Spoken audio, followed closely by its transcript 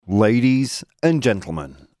Ladies and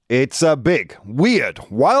gentlemen, it's a big, weird,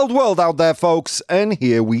 wild world out there, folks, and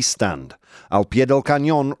here we stand. Al pie del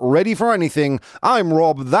cañón, ready for anything. I'm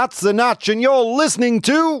Rob, that's the Natch, and you're listening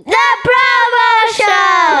to... The Promo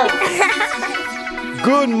Show!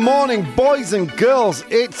 Good morning, boys and girls.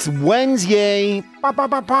 It's Wednesday. Ba, ba,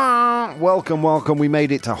 ba, ba. Welcome, welcome. We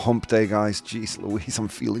made it to hump day, guys. Jeez Louise, I'm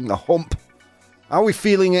feeling the hump. Are we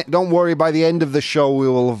feeling it? Don't worry, by the end of the show, we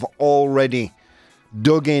will have already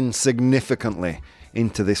dug in significantly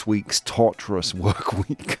into this week's torturous work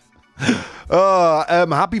week.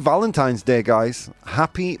 Happy Valentine's Day, guys.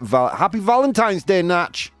 Happy Valentine's Day,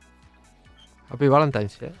 Natch. Happy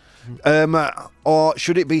Valentine's Day. Or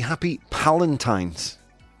should it be Happy Palentine's?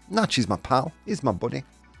 Natch is my pal. He's my buddy.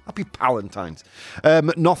 Happy Palentine's.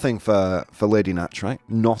 Nothing for Lady Natch, right?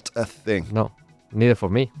 Not a thing. No, neither for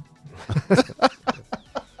me.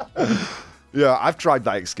 Yeah, I've tried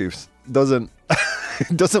that excuse.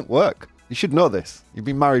 It doesn't work. You should know this. You've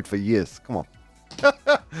been married for years. Come on.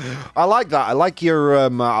 I like that. I like your.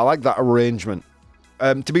 I like that arrangement.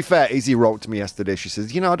 To be fair, Izzy wrote to me yesterday. She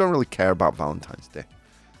says, I don't really care about Valentine's Day.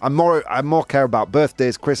 I more care about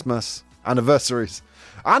birthdays, Christmas, anniversaries.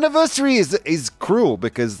 Anniversary is cruel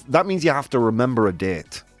because that means you have to remember a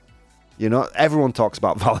date. Everyone talks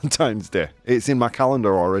about Valentine's Day. It's in my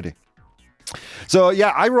calendar already. So yeah,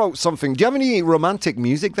 I wrote something. Do you have any romantic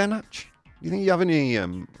music then, Natch? Do you think you have any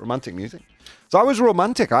romantic music? So I was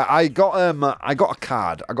romantic. I got a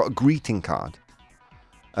card. I got a greeting card.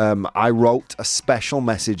 I wrote a special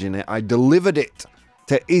message in it. I delivered it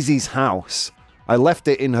to Izzy's house. I left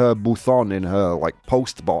it in her bouthon, in her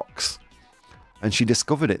post box, and she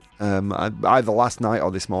discovered it either last night or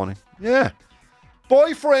this morning. Yeah,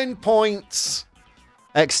 boyfriend points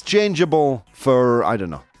exchangeable for I don't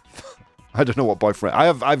know. I don't know what boyfriend.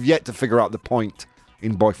 I've yet to figure out the point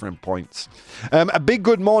in boyfriend points. A big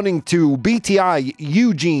good morning to BTI,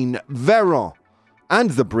 Eugene, Vero, and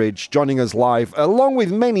The Bridge joining us live, along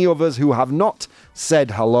with many others who have not said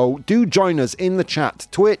hello. Do join us in the chat,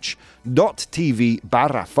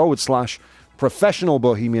 twitch.tv/professional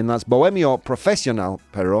bohemian. That's Bohemio Profesional,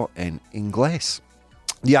 pero en inglés.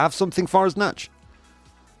 Do you have something for us, Natch?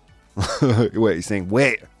 Wait, he's saying,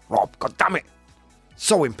 wait, Rob, God damn it.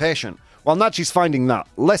 So impatient. While Natch is finding that,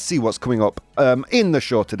 let's see what's coming up in the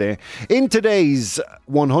show today. In today's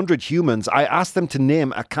 100 Humans, I asked them to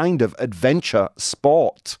name a kind of adventure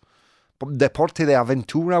sport. Deporte de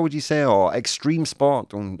aventura, would you say? Or extreme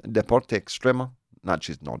sport? Un deporte extremo?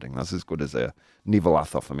 Natch is nodding. That's as good as a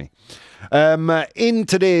nivelazo for me. In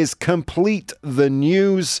today's Complete the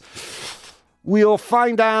News, we'll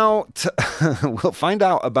find out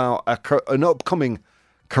about an upcoming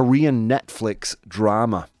Korean Netflix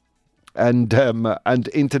drama. And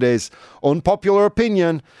in today's Unpopular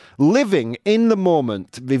Opinion, living in the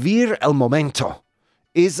moment, vivir el momento,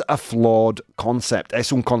 is a flawed concept.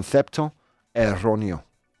 Es un concepto erróneo.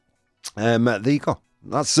 There you go.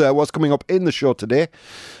 That's what's coming up in the show today.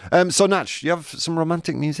 So, Natch, you have some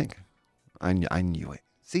romantic music? I knew it.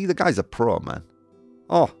 See, the guy's a pro, man.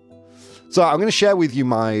 Oh. So, I'm going to share with you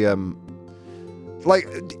my...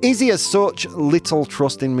 Izzy has such little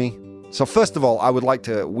trust in me. So first of all, I would like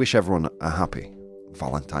to wish everyone a happy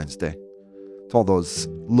Valentine's Day. To all those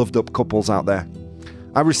loved up couples out there.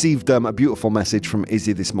 I received a beautiful message from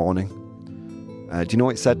Izzy this morning. Do you know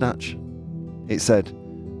what it said, Natch? It said,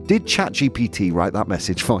 did ChatGPT write that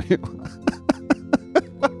message for you?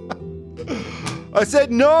 I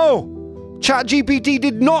said, no! ChatGPT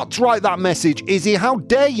did not write that message, Izzy. How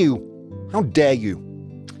dare you? How dare you?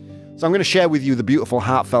 So I'm going to share with you the beautiful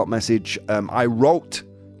heartfelt message I wrote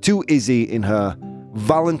to Izzy in her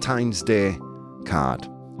Valentine's Day card.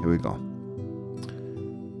 Here we go.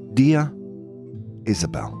 Dear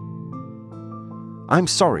Isabel, I'm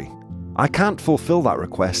sorry, I can't fulfill that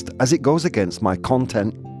request as it goes against my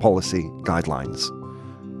content policy guidelines,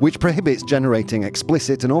 which prohibits generating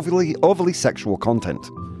explicit and overly sexual content.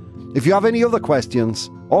 If you have any other questions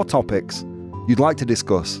or topics you'd like to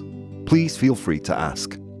discuss, please feel free to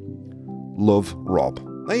ask. Love, Rob.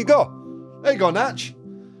 There you go. There you go, Natch.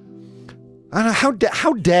 And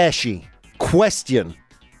how dare she question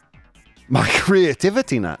my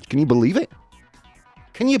creativity, Nat? Can you believe it?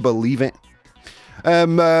 Can you believe it?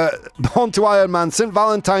 Born to Iron Man, St.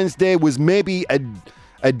 Valentine's Day was maybe a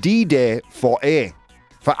D-Day for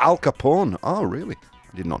Al Capone. Oh, really?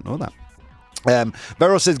 I did not know that.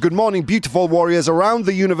 Vero says, good morning, beautiful warriors around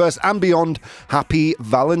the universe and beyond. Happy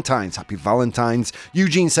Valentine's. Happy Valentine's.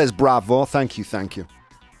 Eugene says, bravo. Thank you, thank you.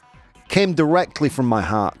 Came directly from my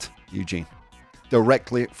heart, Eugene.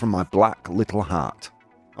 Directly from my black little heart.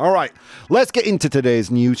 All right, let's get into today's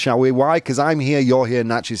news, shall we? Why? Because I'm here, you're here,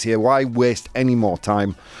 Natch is here. Why waste any more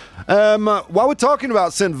time? While we're talking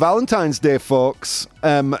about St. Valentine's Day, folks,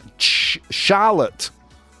 Charlotte,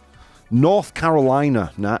 North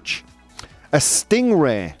Carolina, Natch, a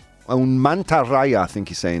stingray, un mantarraya, I think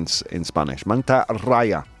you say in Spanish,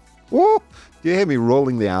 mantarraya. Woo! Do you hear me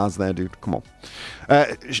rolling the R's there, dude? Come on.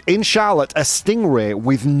 In Charlotte, a stingray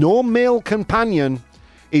with no male companion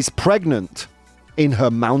is pregnant in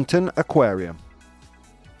her mountain aquarium.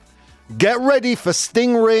 Get ready for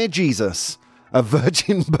Stingray Jesus, a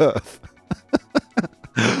virgin birth.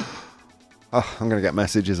 I'm going to get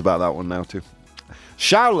messages about that one now too.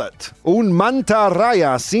 Charlotte, un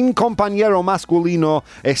mantarraya sin compañero masculino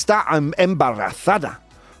está embarazada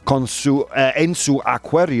en su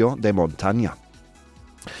acuario de montaña.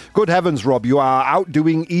 Good heavens, Rob, you are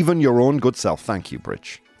outdoing even your own good self. Thank you,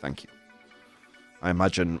 Bridge. Thank you. I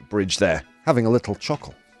imagine Bridge there having a little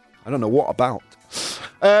chuckle. I don't know what about.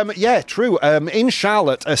 Yeah, true. In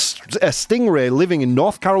Charlotte, a stingray living in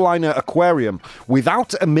North Carolina aquarium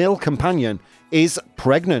without a male companion is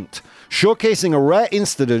pregnant, showcasing a rare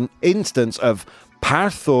instance of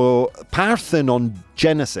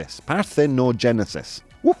parthenogenesis.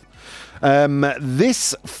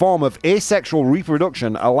 This form of asexual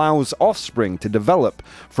reproduction allows offspring to develop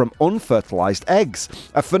from unfertilized eggs,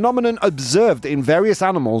 a phenomenon observed in various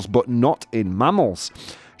animals but not in mammals.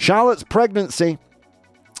 Charlotte's pregnancy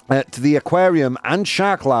at the aquarium and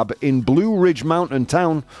shark lab in Blue Ridge Mountain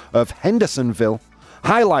town of Hendersonville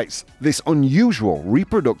highlights this unusual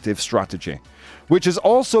reproductive strategy, which has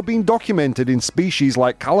also been documented in species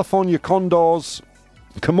like California condors,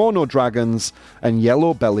 kimono dragons, and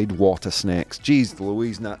yellow-bellied water snakes. Jeez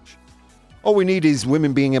Louise, Natch. All we need is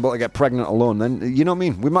women being able to get pregnant alone. Then, you know what I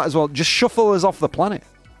mean? We might as well just shuffle us off the planet.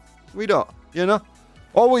 We don't, you know?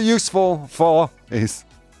 All we're useful for is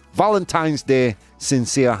Valentine's Day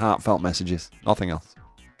sincere, heartfelt messages. Nothing else.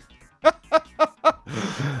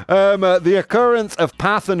 The occurrence of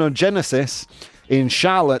parthenogenesis in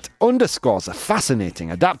Charlotte underscores the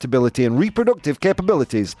fascinating adaptability and reproductive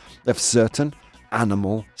capabilities of certain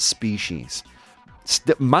animal species.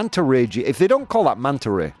 Manta ray, if they don't call that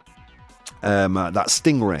manta ray, that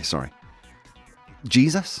stingray, sorry.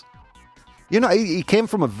 Jesus? You know, he came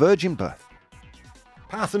from a virgin birth.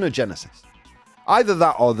 Parthenogenesis. Either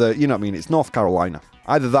that or you know what I mean, it's North Carolina.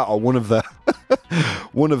 Either that or one of the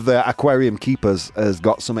aquarium keepers has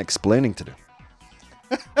got some explaining to do.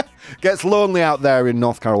 Gets lonely out there in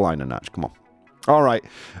North Carolina, Natch. Come on. All right.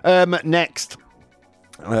 Next.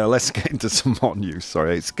 Let's get into some more news.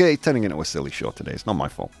 Sorry, it's turning into a silly show today. It's not my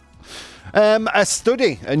fault. A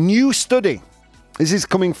new study. This is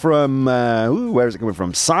coming from, where is it coming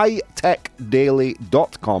from?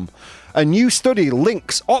 SciTechDaily.com. A new study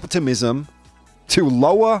links optimism to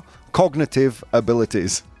lower cognitive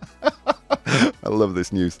abilities. I love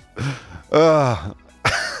this news. Un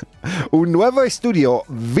nuevo estudio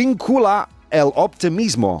vincula el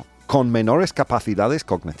optimismo con menores capacidades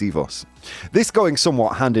cognitivos. This going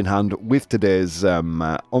somewhat hand in hand with today's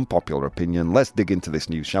unpopular opinion. Let's dig into this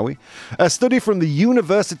news, shall we? A study from the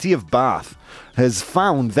University of Bath has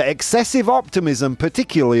found that excessive optimism,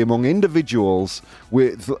 particularly among individuals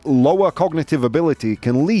with lower cognitive ability,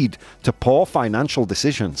 can lead to poor financial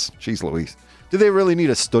decisions. Jeez Louise. Do they really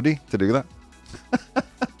need a study to do that?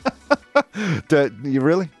 You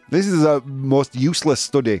really? This is the most useless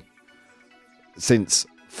study since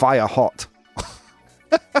Fire Hot.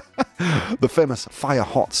 The famous Fire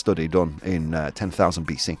Hot study done in 10,000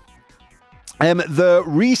 BC. The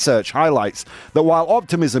research highlights that while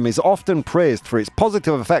optimism is often praised for its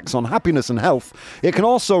positive effects on happiness and health, it can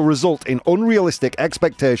also result in unrealistic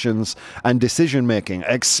expectations and decision-making,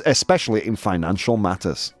 especially in financial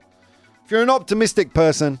matters. If you're an optimistic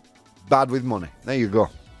person, bad with money. There you go.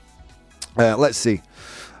 Let's see.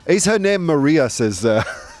 Is her name Maria, says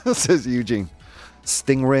says Eugene.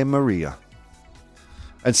 Stingray Maria.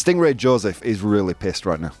 And Stingray Joseph is really pissed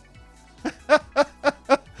right now.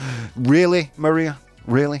 Really, Maria?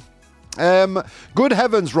 Really? Good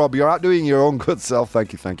heavens, Rob, you're outdoing your own good self.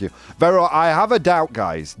 Thank you. Vero, I have a doubt,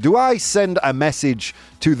 guys. Do I send a message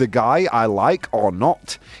to the guy I like or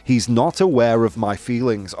not? He's not aware of my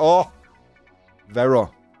feelings. Oh,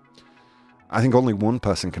 Vero. I think only one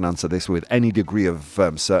person can answer this with any degree of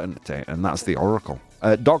certainty, and that's the Oracle.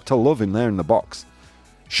 Dr. Love in there in the box.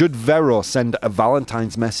 Should Vero send a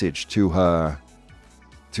Valentine's message to her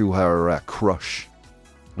crush?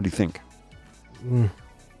 What do you think?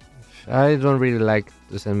 I don't really like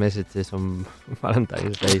to send messages on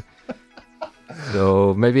Valentine's Day.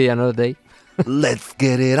 So maybe another day. Let's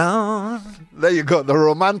get it on. There you go. The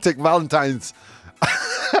romantic Valentine's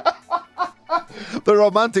The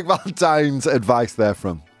romantic Valentine's advice there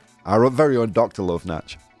from our very own Dr. Love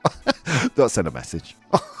Natch. Don't send a message.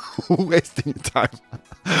 Wasting your time.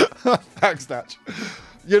 Thanks, Natch.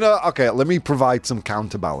 Okay, let me provide some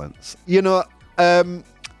counterbalance. Vero,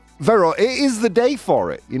 it is the day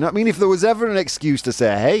for it. You know what I mean? If there was ever an excuse to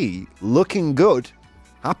say, hey, looking good,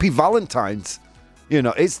 happy Valentine's,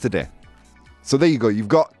 it's today. So there you go. You've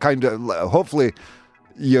got kind of, hopefully,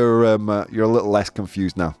 you're a little less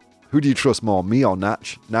confused now. Who do you trust more, me or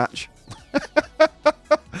Natch? Natch?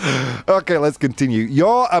 Okay, let's continue.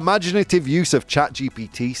 Your imaginative use of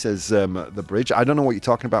ChatGPT, says the Bridge. I don't know what you're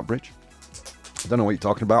talking about, Bridge. I don't know what you're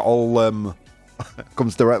talking about. All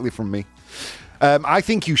comes directly from me. I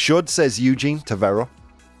think you should, says Eugene to Vero.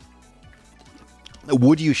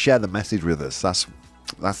 Would you share the message with us?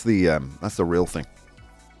 That's the real thing.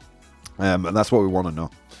 And that's what we want to know.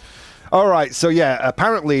 All right, so yeah,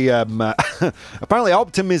 apparently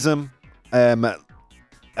optimism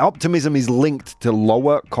is linked to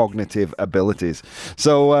lower cognitive abilities.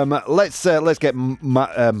 So let's dig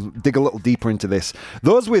a little deeper into this.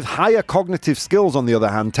 Those with higher cognitive skills, on the other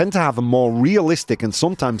hand, tend to have a more realistic and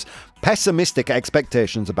sometimes pessimistic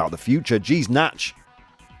expectations about the future. Geez, Natch.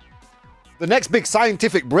 The next big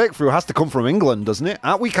scientific breakthrough has to come from England, doesn't it?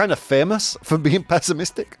 Aren't we kind of famous for being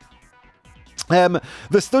pessimistic?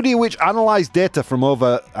 The study, which analysed data from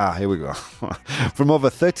over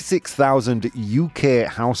 36,000 UK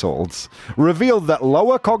households, revealed that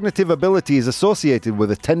lower cognitive ability is associated with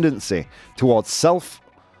a tendency towards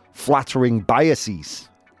self-flattering biases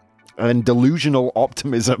and delusional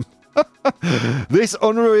optimism. This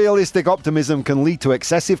unrealistic optimism can lead to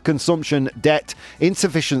excessive consumption, debt,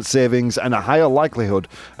 insufficient savings, and a higher likelihood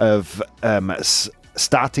of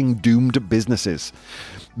starting doomed businesses.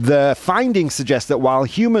 The findings suggest that while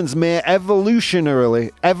humans may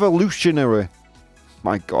evolutionarily,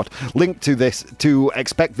 linked to this to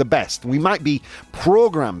expect the best, we might be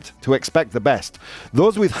programmed to expect the best.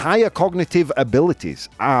 Those with higher cognitive abilities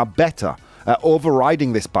are better at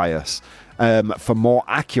overriding this bias for more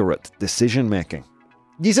accurate decision making.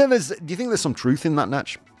 Do you think there's some truth in that,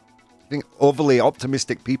 Natch? Do you think overly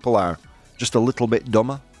optimistic people are just a little bit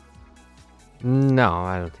dumber? No,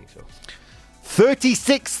 I don't think so.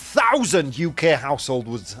 36,000 UK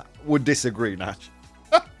households would disagree, Natch.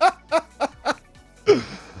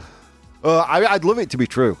 I'd love it to be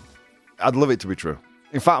true. I'd love it to be true.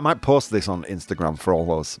 In fact, I might post this on Instagram for all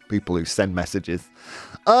those people who send messages.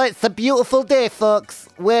 Oh, it's a beautiful day, folks.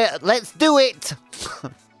 Let's do it.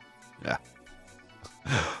 Yeah.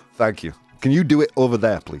 Thank you. Can you do it over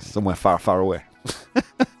there, please? Somewhere far, far away.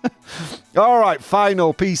 All right,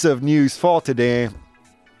 final piece of news for today.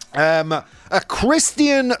 A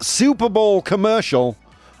Christian Super Bowl commercial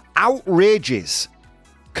outrages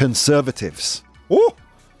conservatives. Oh,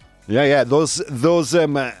 yeah. Those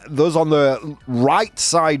on the right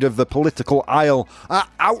side of the political aisle are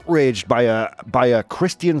outraged by a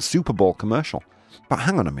Christian Super Bowl commercial. But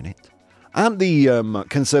hang on a minute, aren't the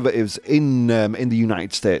conservatives in the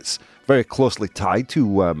United States very closely tied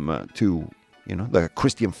to the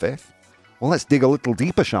Christian faith? Well, let's dig a little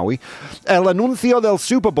deeper, shall we? El anuncio del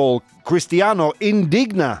Super Bowl cristiano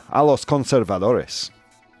indigna a los conservadores.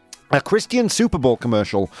 A Christian Super Bowl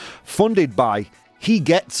commercial funded by He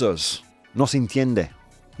Gets Us. Nos entiende.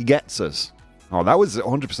 He Gets Us. Oh, that was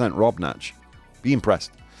 100% Rob, Natch. Be impressed.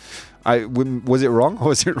 Was it wrong or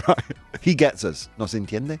was it right? He Gets Us. Nos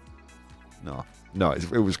entiende? No,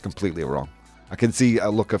 it was completely wrong. I can see a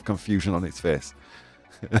look of confusion on his face.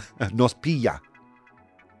 Nos pilla.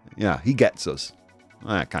 Yeah, he gets us.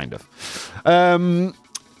 Kind of.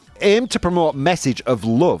 Aimed to promote message of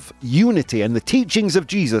love, unity, and the teachings of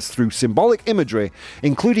Jesus through symbolic imagery,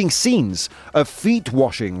 including scenes of feet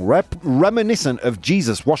washing, reminiscent of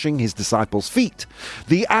Jesus washing his disciples' feet.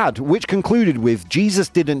 The ad, which concluded with "Jesus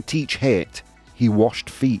didn't teach hate, he washed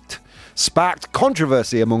feet," sparked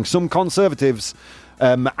controversy among some conservatives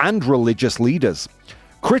and religious leaders.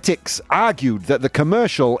 Critics argued that the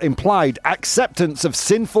commercial implied acceptance of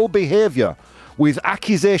sinful behavior, with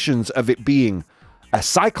accusations of it being a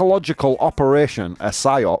psychological operation, a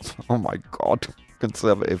psyop, oh my God,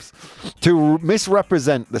 conservatives, to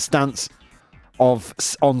misrepresent the stance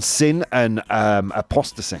on sin and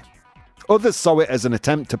apostasy. Others saw it as an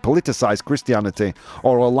attempt to politicize Christianity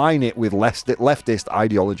or align it with leftist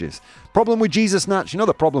ideologies. Problem with Jesus, Natch? You know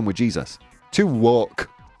the problem with Jesus? Too woke.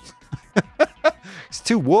 It's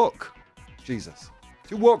too woke, Jesus.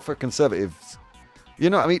 Too woke for conservatives. You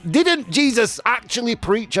know what I mean? Didn't Jesus actually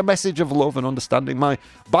preach a message of love and understanding? My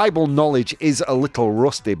Bible knowledge is a little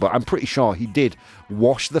rusty, but I'm pretty sure he did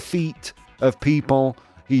wash the feet of people.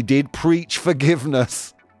 He did preach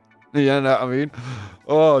forgiveness. You know what I mean?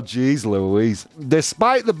 Oh, jeez Louise.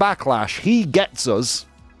 Despite the backlash, he gets us.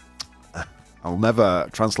 I'll never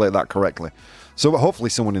translate that correctly. So hopefully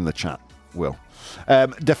someone in the chat will.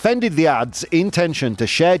 Defended the ad's intention to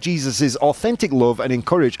share Jesus' authentic love and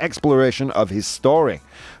encourage exploration of his story.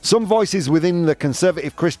 Some voices within the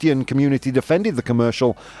conservative Christian community defended the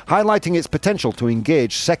commercial, highlighting its potential to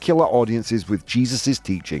engage secular audiences with Jesus'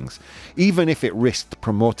 teachings, even if it risked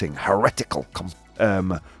promoting heretical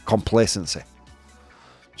complacency.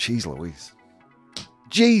 Jeez Louise.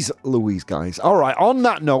 Jeez Louise, guys. All right, on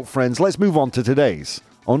that note, friends, let's move on to today's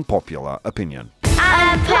unpopular opinion.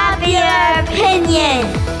 Unpopular opinion.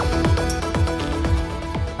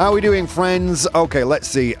 How are we doing, friends? Okay, let's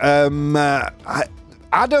see.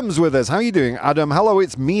 Adam's with us. How are you doing, Adam? Hello,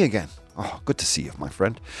 it's me again. Oh, good to see you, my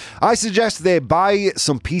friend. I suggest they buy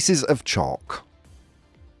some pieces of chalk.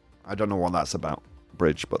 I don't know what that's about,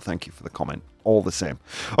 Bridge, but thank you for the comment. All the same.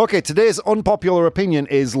 Okay, today's unpopular opinion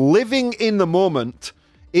is living in the moment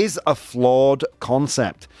is a flawed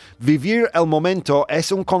concept. Vivir el momento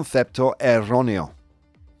es un concepto erróneo.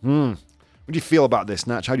 What do you feel about this,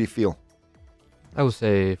 Natch? How do you feel? I would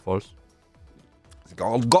say false.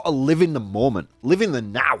 Got to live in the moment. Live in the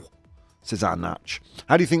now, says our Natch.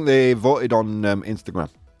 How do you think they voted on Instagram?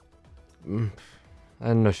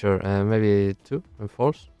 I'm not sure. Maybe 2 and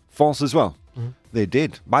false. False as well. Mm-hmm. They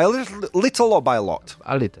did. By a little or by a lot?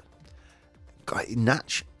 A little. God,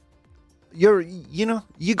 Natch, you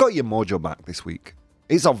got your mojo back this week.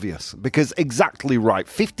 It's obvious because exactly right.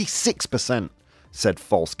 56% said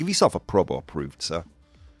false. Give yourself a Probo approved, sir.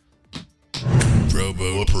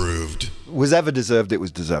 Probo approved. Was ever deserved, it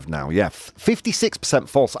was deserved now. Yeah, 56%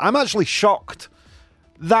 false. I'm actually shocked.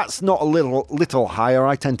 That's not a little higher.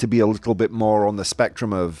 I tend to be a little bit more on the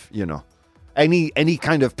spectrum of, any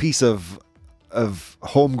kind of piece of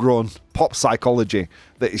homegrown pop psychology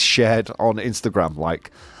that is shared on Instagram,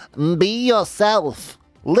 like, be yourself,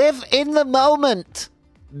 live in the moment,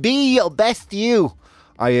 be your best you.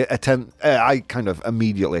 I kind of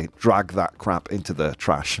immediately drag that crap into the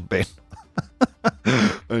trash bin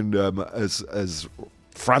and as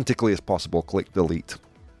frantically as possible click delete.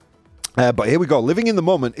 But here we go. Living in the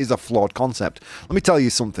moment is a flawed concept. Let me tell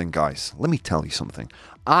you something, guys. Let me tell you something.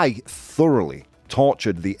 I thoroughly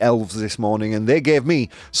tortured the elves this morning and they gave me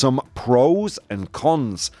some pros and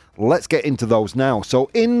cons. Let's get into those now.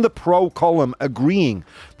 So in the pro column, agreeing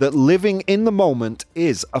that living in the moment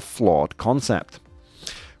is a flawed concept.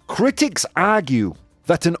 Critics argue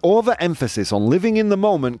that an overemphasis on living in the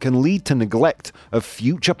moment can lead to neglect of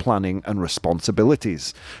future planning and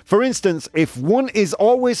responsibilities. For instance, if one is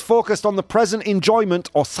always focused on the present enjoyment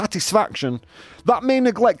or satisfaction, that may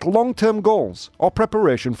neglect long-term goals or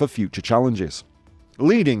preparation for future challenges,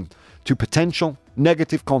 leading to potential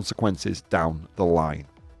negative consequences down the line.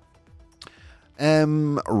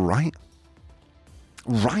 Right.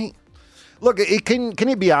 Look, can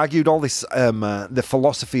it be argued all this, the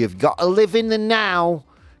philosophy of got to live in the now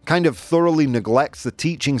kind of thoroughly neglects the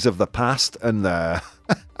teachings of the past and the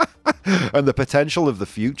and the potential of the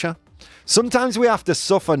future? Sometimes we have to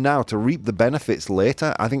suffer now to reap the benefits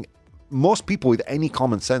later. I think most people with any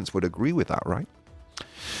common sense would agree with that, right?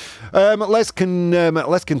 Let's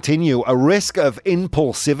continue. A risk of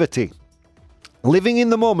impulsivity. Living in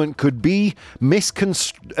the moment could be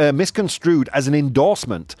misconstrued as an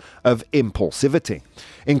endorsement of impulsivity,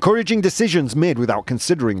 encouraging decisions made without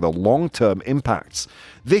considering the long-term impacts.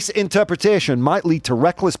 This interpretation might lead to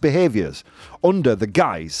reckless behaviors under the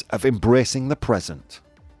guise of embracing the present.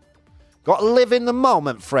 Got to live in the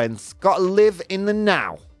moment, friends. Got to live in the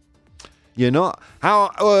now. You know, how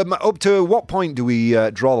up to what point do we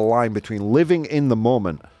draw the line between living in the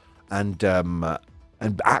moment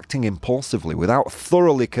and acting impulsively without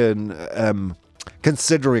thoroughly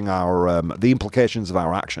considering our the implications of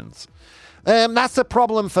our actions? That's a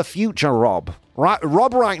problem for future Rob.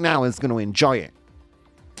 Rob right now is going to enjoy it.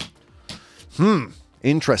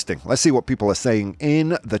 Interesting. Let's see what people are saying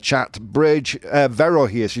in the chat. Bridge, Vero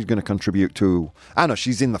here, she's going to contribute to... I know,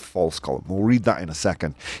 she's in the false column. We'll read that in a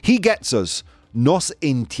second. He gets us, nos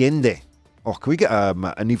entiende. Oh, can we get a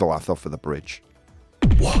nivelazo for the bridge?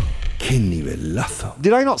 Wow, qué nivelazo.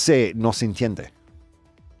 Did I not say nos entiende?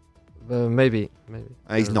 Maybe.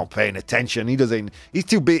 He's not paying attention. He's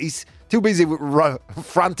too busy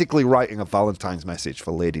frantically writing a Valentine's message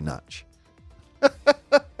for Lady Natch.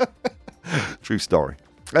 True story.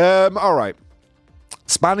 All right.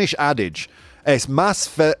 Spanish adage: es más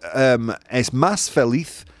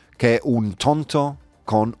feliz que un tonto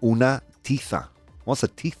con una tiza. What's a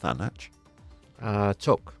tiza, Natch?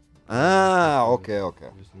 Chalk. Okay.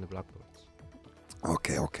 Using the blackboards.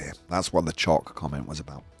 Okay. That's what the chalk comment was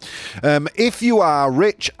about. If you are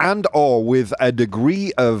rich and or with a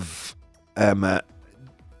degree of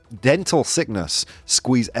dental sickness,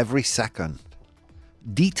 squeeze every second.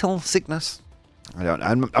 Dental sickness?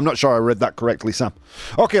 I'm not sure I read that correctly, Sam.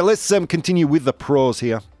 Okay, let's continue with the pros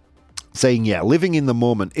here. Saying, yeah, living in the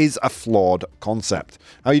moment is a flawed concept.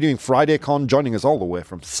 How are you doing, Friday Con? Joining us all the way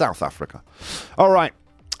from South Africa. All right.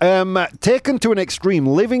 Taken to an extreme,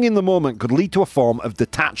 living in the moment could lead to a form of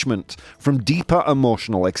detachment from deeper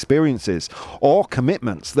emotional experiences or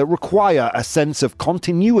commitments that require a sense of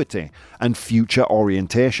continuity and future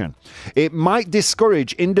orientation. It might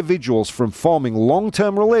discourage individuals from forming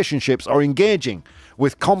long-term relationships or engaging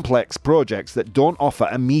with complex projects that don't offer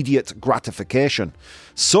immediate gratification.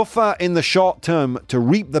 Suffer in the short term to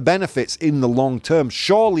reap the benefits in the long term.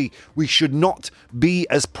 Surely we should not be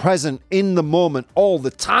as present in the moment all the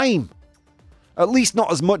time. At least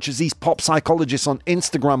not as much as these pop psychologists on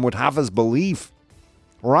Instagram would have us believe.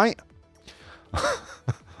 Right?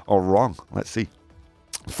 Or wrong? Let's see.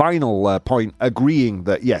 Final point, agreeing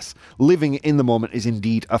that yes, living in the moment is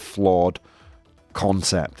indeed a flawed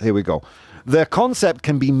concept. Here we go. The concept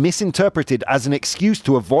can be misinterpreted as an excuse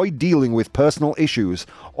to avoid dealing with personal issues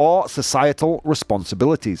or societal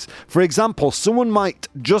responsibilities. For example, someone might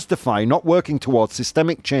justify not working towards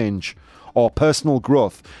systemic change or personal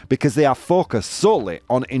growth because they are focused solely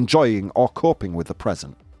on enjoying or coping with the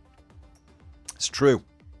present. It's true.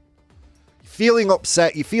 You're feeling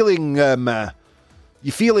upset, you're feeling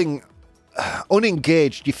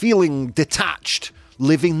unengaged, you're feeling detached.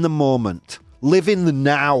 Live in the moment. Live in the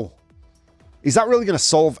now. Is that really going to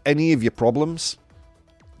solve any of your problems?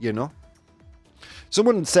 You know?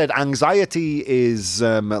 Someone said anxiety is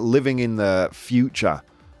living in the future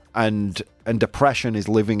and depression is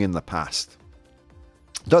living in the past.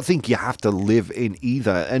 I don't think you have to live in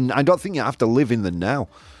either. And I don't think you have to live in the now.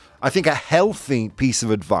 I think a healthy piece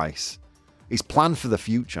of advice is plan for the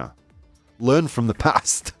future. Learn from the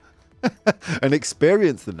past. And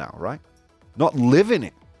experience the now, right? Not live in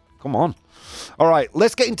it. Come on. All right,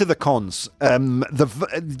 let's get into the cons.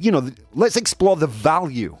 Let's explore the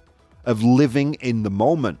value of living in the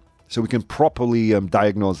moment, so we can properly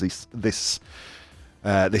diagnose this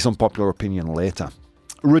unpopular opinion later.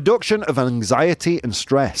 Reduction of anxiety and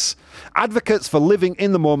stress. Advocates for living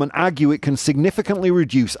in the moment argue it can significantly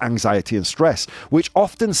reduce anxiety and stress, which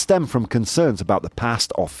often stem from concerns about the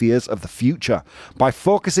past or fears of the future. By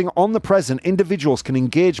focusing on the present, individuals can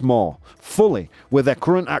engage more fully with their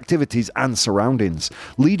current activities and surroundings,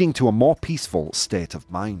 leading to a more peaceful state of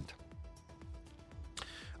mind.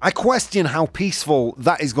 I question how peaceful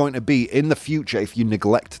that is going to be in the future if you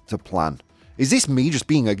neglect to plan. Is this me just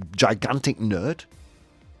being a gigantic nerd?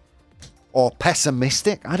 Or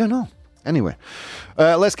pessimistic? I don't know. Anyway,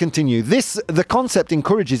 let's continue. The concept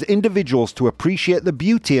encourages individuals to appreciate the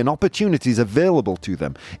beauty and opportunities available to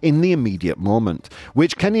them in the immediate moment,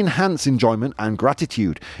 which can enhance enjoyment and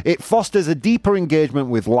gratitude. It fosters a deeper engagement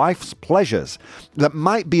with life's pleasures that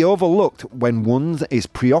might be overlooked when one is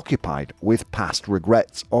preoccupied with past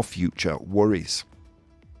regrets or future worries.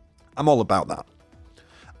 I'm all about that.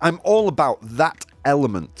 I'm all about that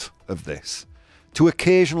element of this. To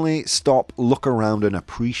occasionally stop, look around and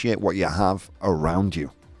appreciate what you have around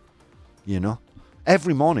you. You know?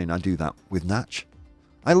 Every morning I do that with Natch.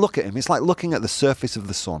 I look at him. It's like looking at the surface of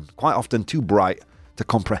the sun. Quite often too bright to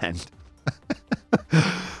comprehend.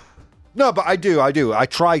 No, but I do. I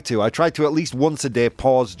try to at least once a day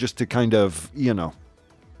pause just to kind of,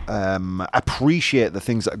 appreciate the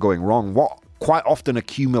things that are going wrong. What quite often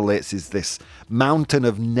accumulates is this mountain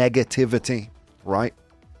of negativity, right?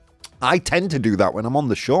 I tend to do that when I'm on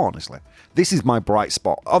the show, honestly. This is my bright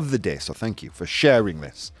spot of the day, so thank you for sharing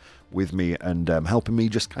this with me and helping me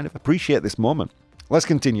just kind of appreciate this moment. Let's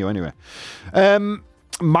continue anyway.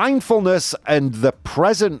 Mindfulness and the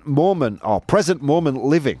present moment, or present moment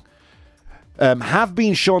living, have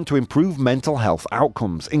been shown to improve mental health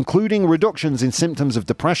outcomes, including reductions in symptoms of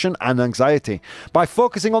depression and anxiety. By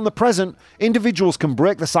focusing on the present, individuals can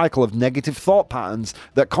break the cycle of negative thought patterns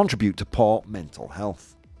that contribute to poor mental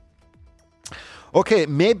health. Okay, it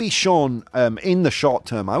may be shown in the short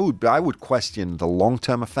term. I would question the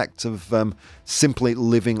long-term effects of simply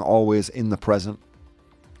living always in the present,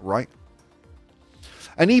 right?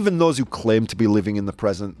 And even those who claim to be living in the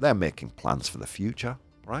present, they're making plans for the future,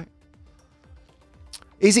 right?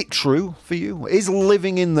 Is it true for you? Is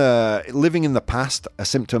living in the past a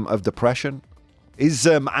symptom of depression? Is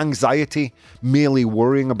anxiety merely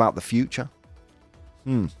worrying about the future?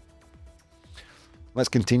 Let's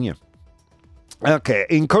continue. Okay,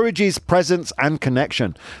 encourages presence and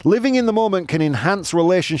connection. Living in the moment can enhance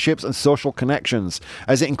relationships and social connections,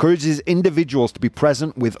 as it encourages individuals to be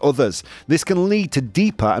present with others. This can lead to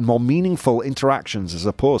deeper and more meaningful interactions as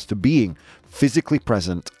opposed to being physically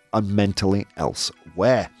present and mentally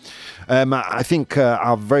elsewhere. I think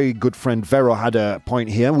our very good friend Vero had a point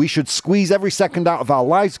here. We should squeeze every second out of our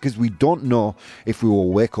lives because we don't know if we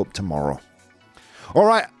will wake up tomorrow. All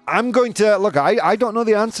right, I'm going to... Look, I don't know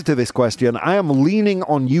the answer to this question. I am leaning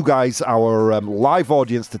on you guys, our live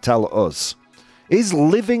audience, to tell us. Is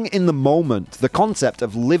living in the moment, the concept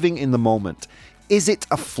of living in the moment, is it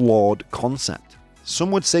a flawed concept?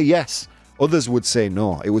 Some would say yes. Others would say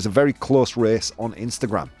no. It was a very close race on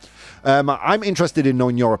Instagram. I'm interested in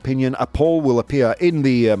knowing your opinion. A poll will appear in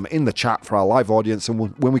the chat for our live audience, and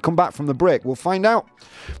when we come back from the break, we'll find out.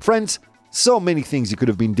 Friends, so many things you could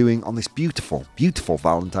have been doing on this beautiful, beautiful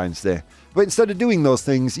Valentine's Day. But instead of doing those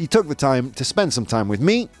things, you took the time to spend some time with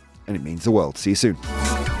me, and it means the world. See you soon.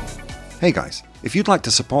 Hey guys, if you'd like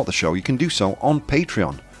to support the show, you can do so on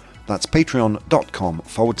Patreon. That's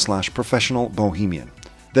patreon.com/professional bohemian.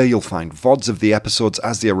 There you'll find VODs of the episodes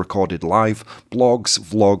as they are recorded live, blogs,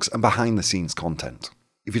 vlogs, and behind-the-scenes content.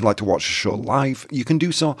 If you'd like to watch the show live, you can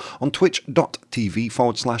do so on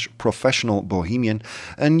twitch.tv/professional bohemian,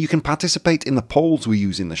 and you can participate in the polls we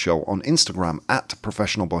use in the show on Instagram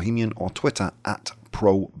 @professional bohemian or Twitter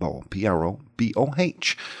 @probo,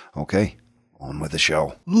 PROBOH. Okay, on with the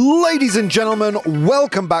show. Ladies and gentlemen,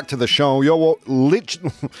 welcome back to the show. I was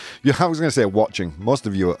going to say watching. Most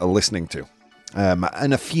of you are listening to.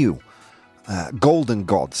 And a few golden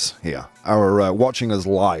gods here are watching us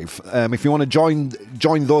live. If you want to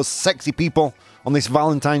join those sexy people on this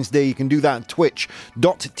Valentine's Day, you can do that at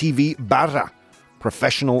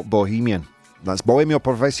twitch.tv/professional bohemian. That's Bohemio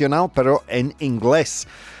Profesional, pero en inglés.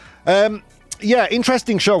 Yeah,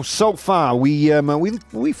 interesting show so far. We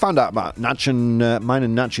found out about Natch and mine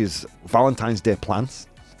and Natch's Valentine's Day plans.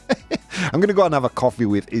 I'm going to go and have a coffee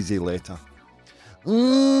with Izzy later.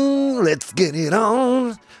 Let's get it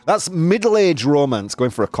on. That's middle-aged romance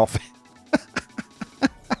going for a coffee.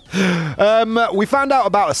 We found out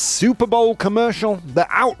about a Super Bowl commercial. The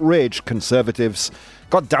Outrage conservatives.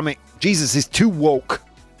 God damn it, Jesus is too woke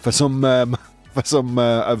for some of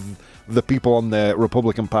the people on the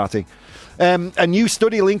Republican Party. A new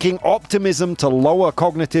study linking optimism to lower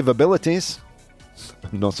cognitive abilities.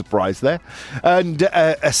 No surprise there. And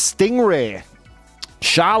a Stingray.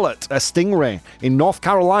 Charlotte, a Stingray in North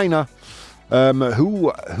Carolina,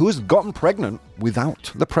 who's gotten pregnant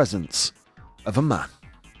without the presence of a man.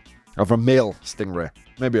 Of a male Stingray.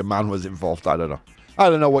 Maybe a man was involved, I don't know. I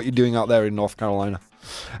don't know what you're doing out there in North Carolina.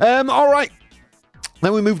 All right.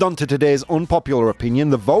 Then we moved on to today's unpopular opinion,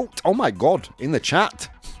 the vote. Oh my God, in the chat.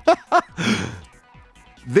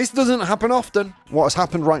 This doesn't happen often, what has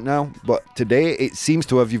happened right now, but today it seems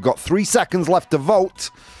to have. You've got 3 seconds left to vote.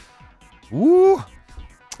 Woo!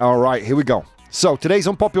 All right, here we go. So today's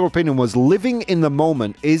unpopular opinion was living in the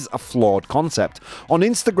moment is a flawed concept. On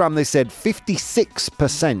Instagram, they said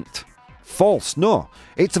 56% false. No,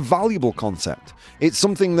 it's a valuable concept. It's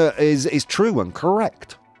something that is true and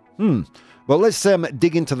correct. Well, let's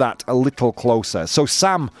dig into that a little closer. So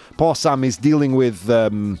Sam, poor Sam, is dealing with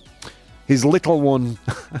his little one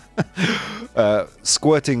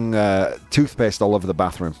squirting toothpaste all over the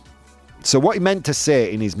bathroom. So what he meant to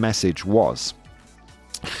say in his message was,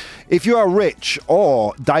 if you are rich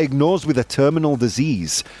or diagnosed with a terminal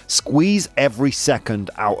disease, squeeze every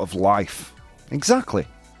second out of life. Exactly.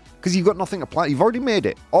 Because you've got nothing to plan. You've already made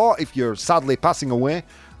it. Or if you're sadly passing away,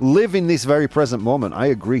 live in this very present moment. I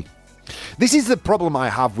agree. This is the problem I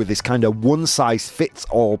have with this kind of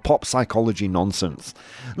one-size-fits-all pop psychology nonsense.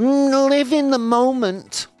 Live in the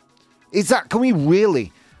moment. Can we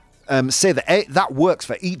really say that that works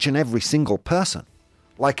for each and every single person?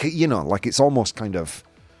 Like it's almost kind of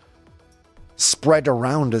spread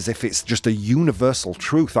around as if it's just a universal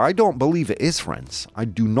truth. I don't believe it is, friends. I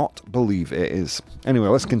do not believe it is. Anyway,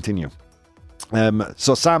 let's continue.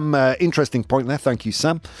 So Sam, interesting point there. Thank you,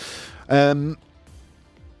 Sam.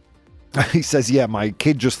 He says, yeah, my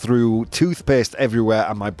kid just threw toothpaste everywhere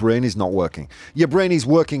and my brain is not working. Your brain is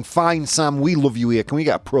working fine, Sam. We love you here. Can we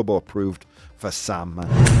get a Probo approved for Sam, man?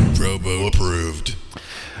 Probo approved.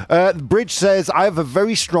 Bridge says, I have a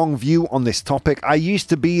very strong view on this topic. I used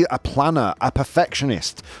to be a planner, a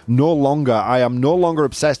perfectionist. I am no longer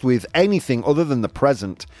obsessed with anything other than the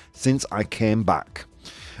present since I came back.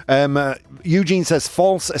 Eugene says,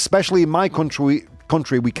 false, especially in my country.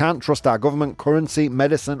 We can't trust our government, currency,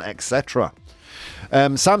 medicine, etc.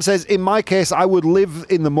 Sam says, in my case, I would live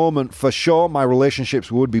in the moment for sure. My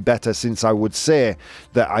relationships would be better since I would say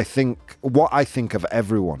that I think what I think of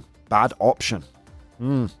everyone. Bad option.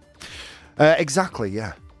 Exactly,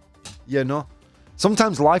 yeah. You know,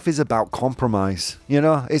 sometimes life is about compromise. You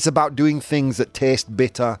know, it's about doing things that taste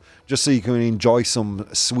bitter just so you can enjoy some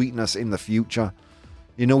sweetness in the future.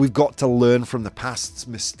 You know, we've got to learn from the past's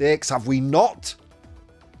mistakes, have we not?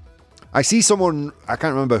 I see someone, I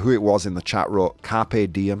can't remember who it was in the chat, wrote,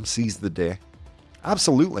 Carpe diem, seize the day.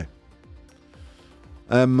 Absolutely.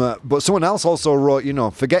 But someone else also wrote, you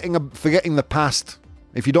know, forgetting the past.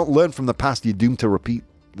 If you don't learn from the past, you're doomed to repeat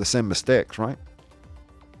the same mistakes, right?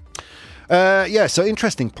 Yeah, so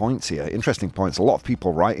interesting points here. Interesting points. A lot of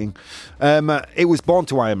people writing. It was born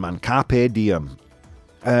to Iron Man. Carpe diem.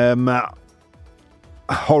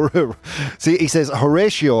 See, he says,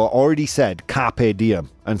 Horatio already said carpe diem.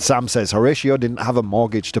 And Sam says, Horatio didn't have a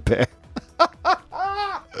mortgage to pay.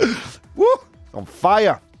 Woo! On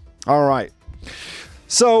fire. All right.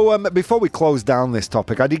 So before we close down this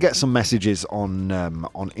topic, I did get some messages on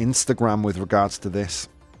Instagram with regards to this.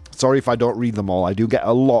 Sorry if I don't read them all. I do get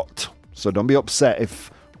a lot. So don't be upset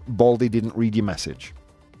if Baldy didn't read your message.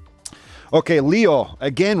 Okay, Leo,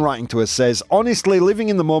 again writing to us, says, honestly, living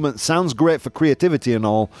in the moment sounds great for creativity and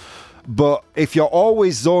all, but if you're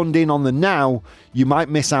always zoned in on the now, you might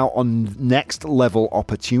miss out on next level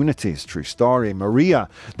opportunities. True story. Maria,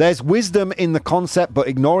 there's wisdom in the concept, but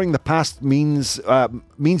ignoring the past means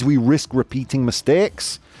we risk repeating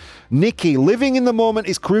mistakes. Nikki, living in the moment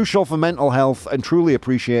is crucial for mental health and truly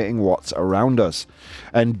appreciating what's around us.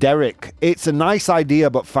 And Derek, it's a nice idea,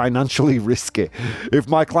 but financially risky. If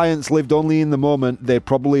my clients lived only in the moment, they'd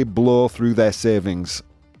probably blow through their savings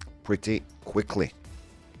pretty quickly.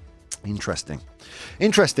 Interesting.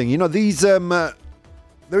 You know, these there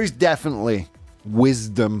is definitely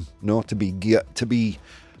wisdom, to be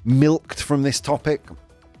milked from this topic.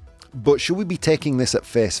 But should we be taking this at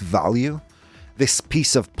face value? This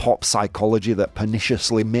piece of pop psychology that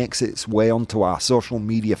perniciously makes its way onto our social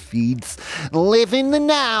media feeds. Live in the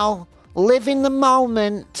now. Live in the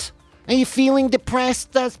moment. Are you feeling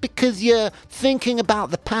depressed? That's because you're thinking about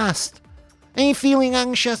the past. Are you feeling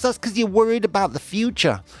anxious? That's because you're worried about the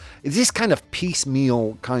future. Is this kind of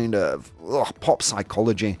piecemeal kind of pop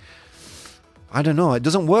psychology? I don't know. It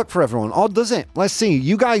doesn't work for everyone. Or does it? Let's see.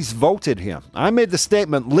 You guys voted here. I made the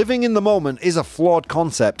statement, living in the moment is a flawed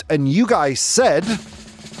concept. And you guys said...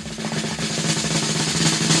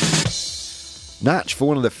 Natch, for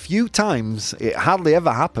one of the few times it hardly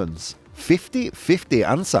ever happens. 50-50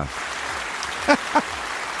 answer.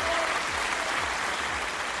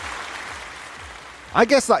 I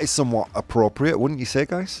guess that is somewhat appropriate, wouldn't you say,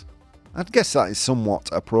 guys? I'd guess that is somewhat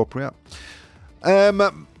appropriate.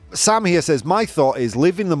 Sam here says, my thought is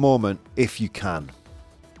live in the moment if you can.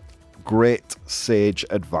 Great sage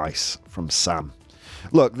advice from Sam.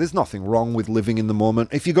 Look, there's nothing wrong with living in the moment.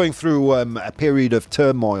 If you're going through a period of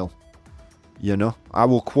turmoil, you know, I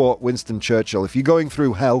will quote Winston Churchill, if you're going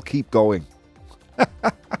through hell, keep going.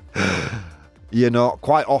 You know,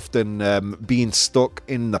 quite often being stuck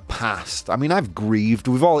in the past. I mean, I've grieved.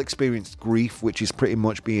 We've all experienced grief, which is pretty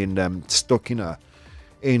much being stuck in a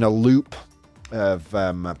loop of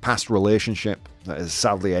a past relationship that has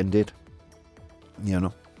sadly ended. You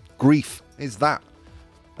know, grief is that.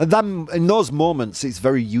 And then in those moments, it's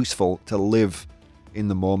very useful to live in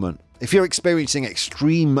the moment. If you're experiencing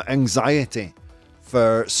extreme anxiety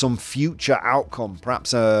for some future outcome,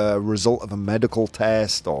 perhaps a result of a medical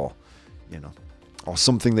test or, you know, or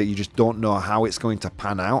something that you just don't know how it's going to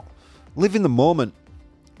pan out, live in the moment.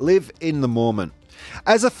 Live in the moment.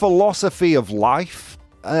 As a philosophy of life,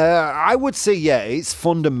 I would say, yeah, it's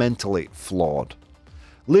fundamentally flawed.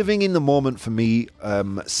 Living in the moment for me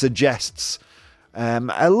suggests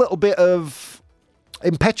a little bit of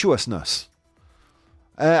impetuousness.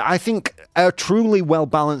 I think a truly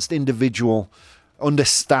well-balanced individual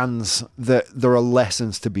understands that there are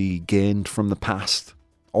lessons to be gained from the past,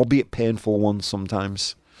 albeit painful ones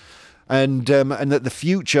sometimes, and that the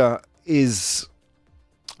future is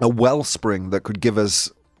a wellspring that could give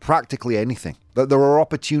us practically anything. That there are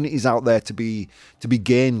opportunities out there to be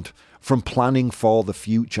gained from planning for the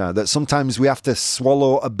future. That sometimes we have to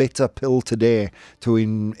swallow a bitter pill today to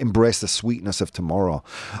embrace the sweetness of tomorrow.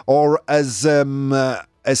 Or as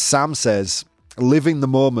Sam says, live in the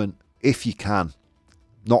moment if you can.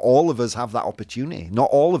 Not all of us have that opportunity. Not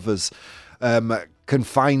all of us can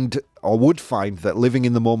find or would find that living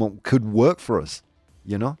in the moment could work for us,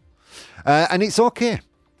 you know? And it's okay.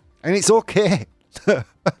 And it's okay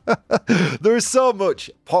There is so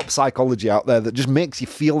much pop psychology out there that just makes you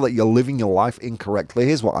feel that you're living your life incorrectly.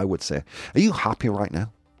 Here's what I would say. Are you happy right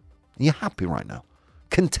now? Are you happy right now?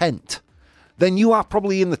 Content? Then you are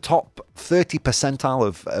probably in the top 30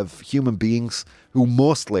 percentile of human beings who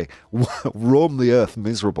mostly roam the earth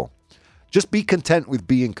miserable. Just be content with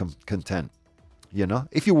being content. You know,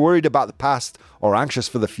 if you're worried about the past or anxious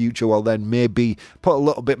for the future, well, then maybe put a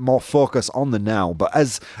little bit more focus on the now. But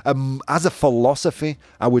as a philosophy,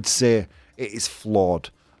 I would say it is flawed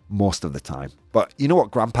most of the time. But you know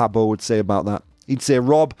what Grandpa Bo would say about that? He'd say,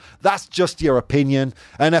 Rob, that's just your opinion.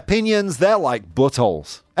 And opinions, they're like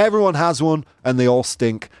buttholes. Everyone has one, and they all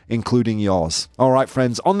stink, including yours. All right,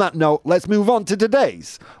 friends, on that note, let's move on to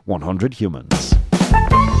today's 100 Humans.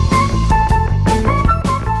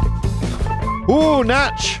 Ooh,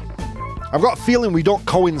 Natch. I've got a feeling we don't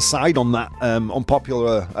coincide on that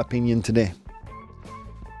unpopular opinion today.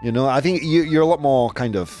 You know, I think you're a lot more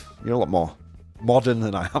you're a lot more modern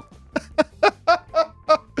than I am.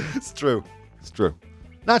 It's true. It's true.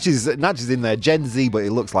 Natch is in there, Gen Z, but he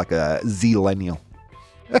looks like a Z-lennial.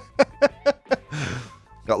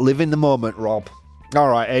 Got to live in the moment, Rob. All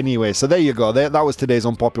right, anyway, so there you go. That was today's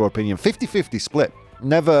unpopular opinion. 50-50 split.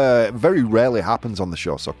 Very rarely happens on the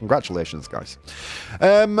show, so congratulations, guys.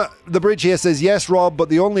 The bridge here says, yes, Rob, but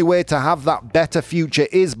the only way to have that better future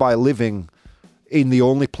is by living in the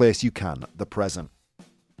only place you can, the present.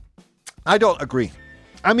 I don't agree.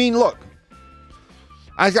 I mean, look,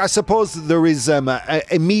 I suppose there is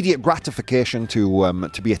immediate gratification to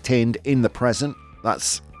be attained in the present.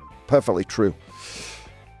 That's perfectly true.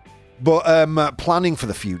 But planning for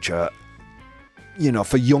the future, you know,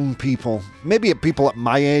 for young people, maybe people at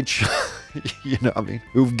my age, you know what I mean,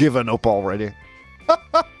 who've given up already.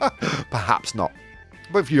 Perhaps not.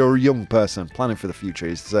 But if you're a young person, planning for the future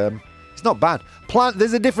is it's not bad.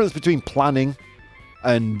 There's a difference between planning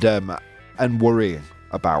and worrying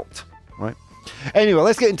about, right? Anyway,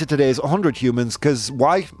 let's get into today's 100 Humans.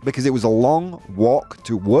 Why? Because it was a long walk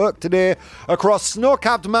to work today, across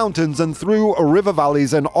snow-capped mountains and through river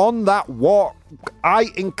valleys, and on that walk,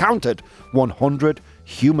 I encountered 100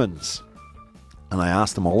 humans. And I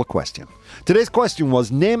asked them all a question. Today's question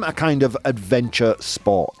was, name a kind of adventure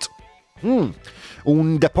sport. Un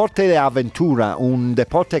deporte de aventura, un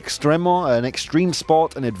deporte extremo, an extreme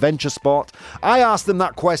sport, an adventure sport. I asked them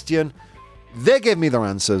that question. They gave me their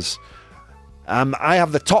answers. I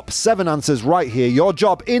have the top 7 answers right here. Your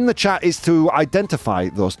job in the chat is to identify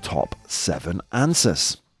those top 7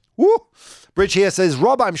 answers. Woo! Bridge here says,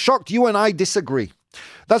 Rob, I'm shocked you and I disagree.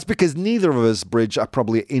 That's because neither of us, Bridge, are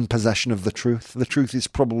probably in possession of the truth. The truth is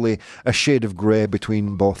probably a shade of grey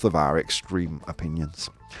between both of our extreme opinions.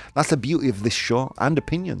 That's the beauty of this show and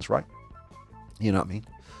opinions, right? You know what I mean?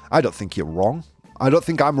 I don't think you're wrong. I don't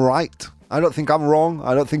think I'm right. I don't think I'm wrong.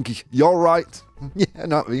 I don't think you're right. Yeah,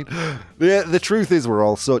 know what I mean? The truth is we're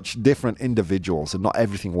all such different individuals and not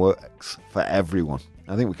everything works for everyone.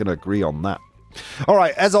 I think we can agree on that. All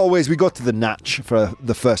right, as always, we go to the Natch for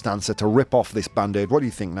the first answer to rip off this Band-Aid. What do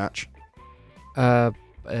you think, Natch?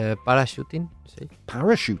 Parachuting? See?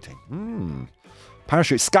 Parachuting.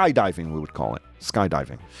 Parachute. Skydiving, we would call it.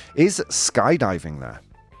 Skydiving. Is skydiving there?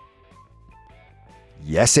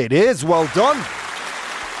 Yes, it is. Well done.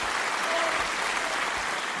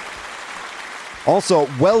 Also,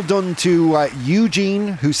 well done to Eugene,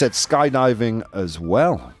 who said skydiving as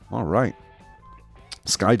well. All right.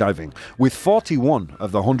 Skydiving. With 41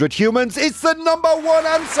 of the 100 humans, it's the number 1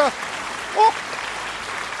 answer. Oh.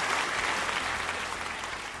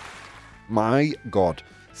 My God.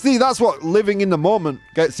 See, that's what living in the moment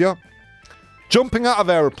gets you. Jumping out of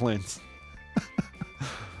aeroplanes.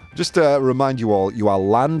 Just to remind you all, you are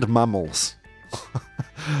land mammals.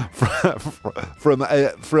 from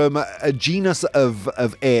a genus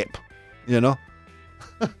of ape, you know?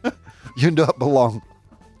 You don't belong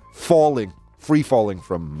free falling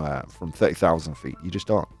from 30,000 feet. You just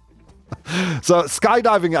don't. So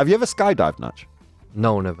skydiving, have you ever skydived, Natch?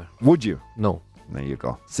 No, never. Would you? No. There you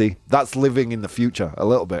go. See, that's living in the future a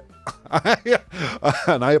little bit.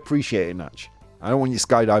 And I appreciate it, Natch. I don't want you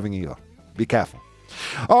skydiving either. Be careful.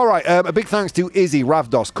 All right, a big thanks to Izzy,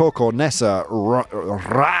 Ravdos, Coco, Nessa,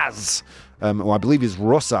 Raz, who I believe is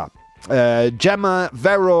Rosa, Gemma,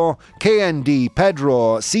 Vero, KND,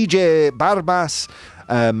 Pedro, CJ Barbas,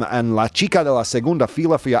 and La Chica de la Segunda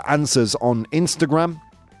Fila for your answers on Instagram.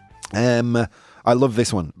 I love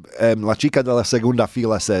this one. La Chica de la Segunda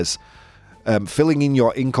Fila says, filling in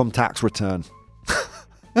your income tax return.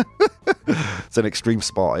 It's an extreme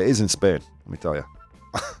sport. It is in Spain, let me tell you.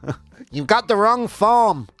 You've got the wrong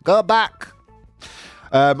form. Go back.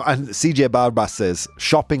 And CJ Barbas says,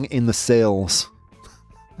 shopping in the sales.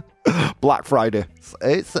 Black Friday.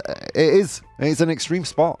 It is. It's an extreme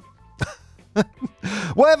sport.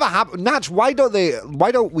 Whatever happened, Natch? Why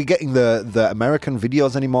don't we getting the American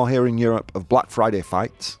videos anymore here in Europe of Black Friday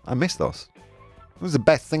fights? I miss those. It was the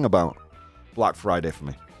best thing about Black Friday for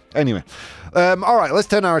me. Anyway, all right, let's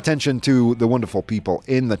turn our attention to the wonderful people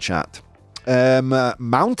in the chat.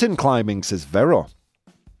 Mountain climbing, says Vero.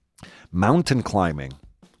 Mountain climbing.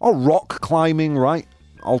 Or rock climbing, right?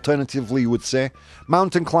 Alternatively, you would say.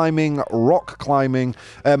 Mountain climbing, rock climbing.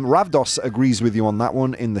 Ravdos agrees with you on that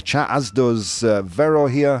one in the chat, as does Vero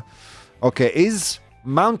here. Okay, is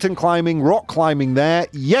mountain climbing, rock climbing there?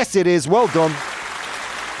 Yes, it is. Well done.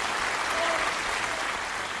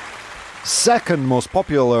 Second most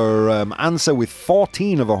popular answer with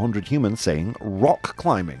 14 of 100 humans saying rock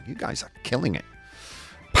climbing. You guys are killing it.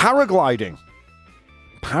 Paragliding.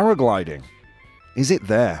 Paragliding. Is it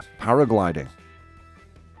there? Paragliding.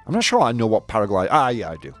 I'm not sure I know what paragliding...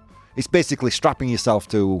 yeah, I do. It's basically strapping yourself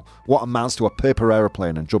to what amounts to a paper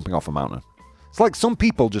aeroplane and jumping off a mountain. It's like some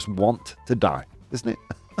people just want to die, isn't it?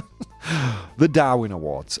 The Darwin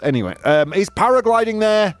Awards. Anyway, is paragliding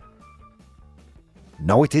there?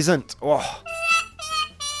 No, it isn't. Oh.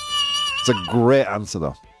 It's a great answer,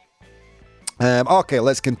 though. Okay,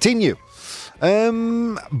 let's continue.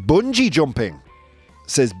 Bungee jumping,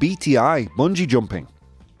 says BTI. Bungee jumping.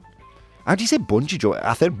 How do you say bungee jumping?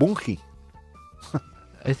 I said bungee.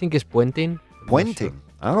 I think it's puenting. Puenting.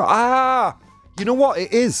 Oh, you know what?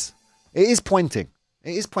 It is. It is puenting.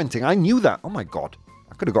 It is puenting. I knew that. Oh, my God.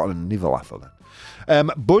 I could have gotten a Nivel for that.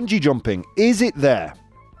 Bungee jumping. Is it there?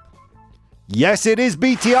 Yes, it is,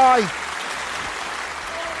 BTI.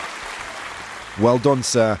 Well done,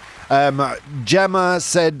 sir. Gemma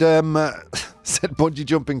said said bungee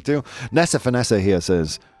jumping too. Nessa Finessa here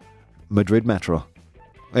says Madrid Metro.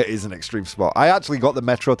 It is an extreme sport. I actually got the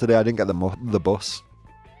Metro today. I didn't get the bus.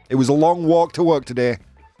 It was a long walk to work today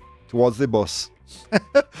towards the bus.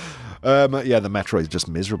 Yeah, the Metro is just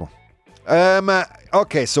miserable.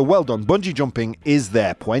 Okay, so well done. Bungee jumping is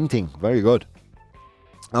there. Puenting. Very good.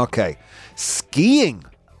 Okay. Skiing.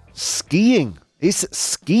 Skiing. Is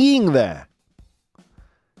skiing there?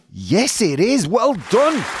 Yes, it is. Well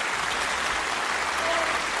done.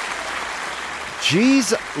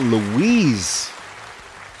 Jeez Louise.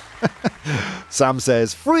 Sam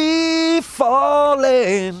says, free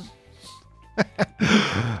falling.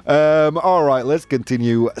 All right, let's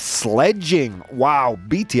continue. Sledging. Wow,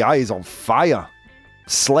 BTI is on fire.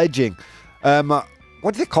 Sledging.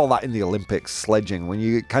 What do they call that in the Olympics? Sledging, when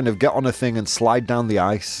you kind of get on a thing and slide down the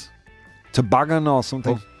ice. Toboggan or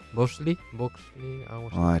something? Boxley?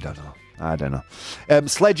 I don't know.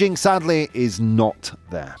 Sledging, sadly, is not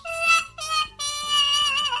there.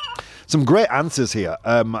 Some great answers here.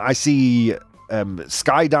 I see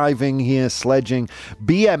skydiving here, sledging,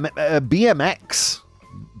 BMX.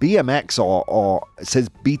 BMX or it says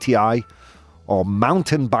BTI or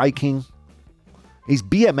mountain biking. Is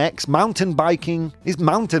BMX mountain biking? Is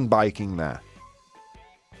mountain biking there?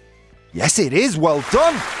 Yes, it is. Well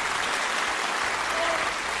done.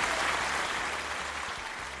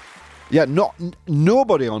 Yeah,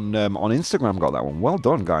 nobody on Instagram got that one. Well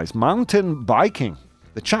done, guys. Mountain biking.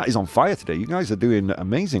 The chat is on fire today. You guys are doing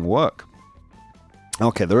amazing work.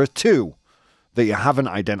 Okay, there are two that you haven't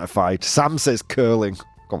identified. Sam says curling.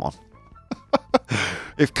 Come on.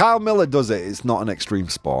 If Kyle Miller does it, it's not an extreme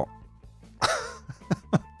sport.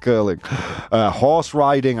 Curling. Horse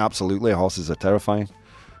riding, absolutely. Horses are terrifying.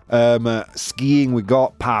 Skiing, we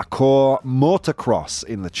got parkour. Motocross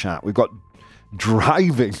in the chat. We've got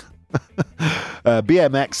driving.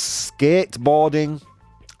 BMX, skateboarding.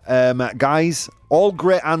 Guys, all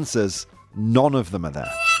great answers. None of them are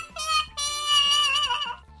there.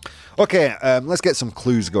 Okay, let's get some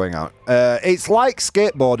clues going out. It's like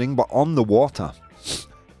skateboarding, but on the water.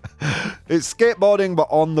 It's skateboarding, but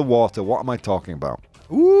on the water. What am I talking about?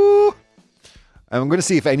 Ooh! I'm going to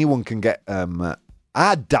see if anyone can get...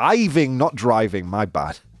 diving, not driving. My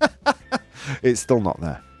bad. It's still not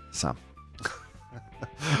there, Sam.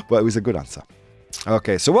 But it was a good answer.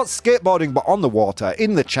 Okay, so what's skateboarding, but on the water?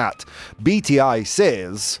 In the chat, BTI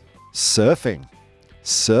says surfing.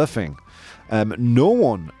 Surfing. No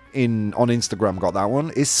one on Instagram got that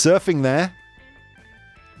one. Is surfing there?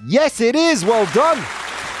 Yes, it is. Well done.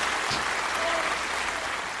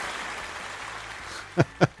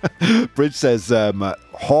 Bridge says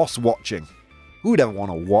horse watching. Who would ever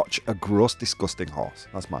want to watch a gross, disgusting horse?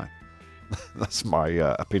 That's my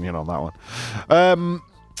opinion on that one.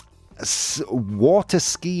 Water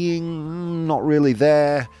skiing, not really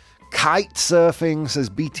there. Kite surfing, says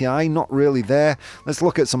BTI, not really there. Let's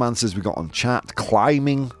look at some answers we got on chat.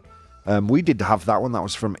 Climbing, We did have that one. That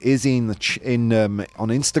was from Izzy on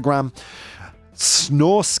Instagram.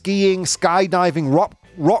 Snow skiing, skydiving,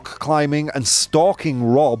 rock climbing, and stalking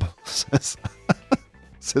Rob, says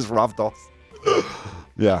Ravdos.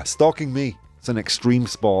 Yeah, stalking me. It's an extreme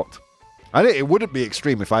sport. It wouldn't be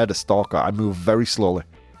extreme if I had a stalker. I'd move very slowly.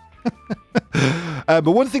 But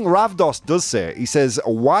one thing Ravdos does say, he says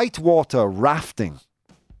whitewater rafting.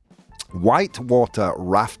 Whitewater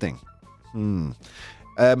rafting.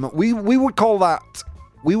 We would call that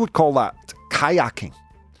kayaking.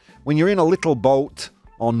 When you're in a little boat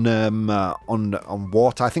on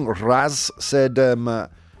water. I think Raz said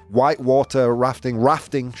whitewater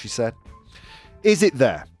rafting. She said, is it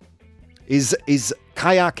there? Is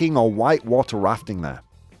kayaking or whitewater rafting there?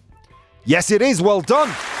 Yes, it is. Well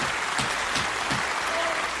done.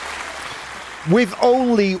 With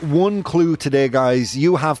only one clue today, guys,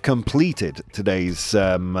 you have completed today's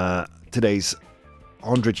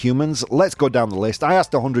 100 humans. Let's go down the list. I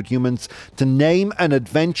asked 100 humans to name an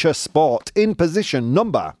adventure sport in position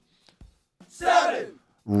number 7.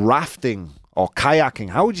 Rafting or kayaking.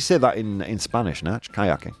 How would you say that in Spanish, Nach?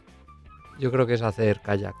 Kayaking. Yo creo que es hacer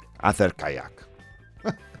kayak. Hacer kayak.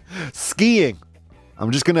 Skiing.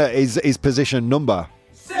 I'm just gonna is position number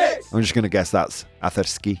 6. I'm just gonna guess that's hacer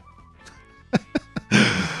ski.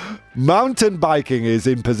 Mountain biking is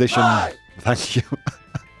in position 5. Thank you.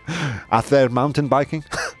 Hacer mountain biking?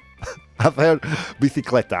 Hacer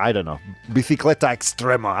bicicleta, I don't know. Bicicleta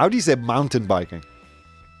extrema. How do you say mountain biking?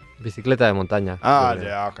 Bicicleta de montaña.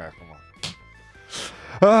 Yeah, okay, come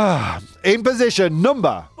on. In position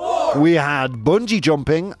number 4, we had bungee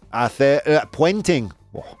jumping, puenting.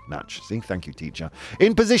 Oh, Natch, see, thank you, teacher.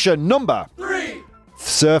 In position number 3,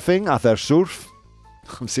 surfing, hacer surf.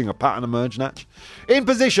 I'm seeing a pattern emerge, Natch. In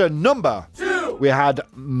position number 2, we had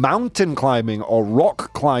mountain climbing or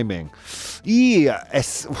rock climbing.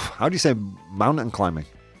 How do you say mountain climbing?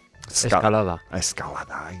 Escalada.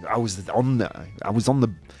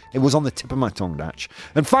 It was on the tip of my tongue, Natch.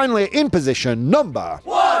 And finally, in position number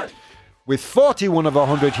 1, with 41 of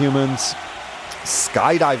 100 humans,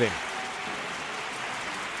 skydiving.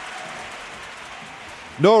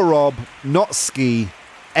 No Rob, not ski,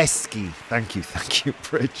 esky. Thank you,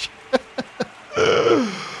 Bridge.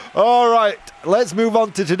 All right, let's move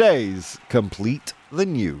on to today's Complete the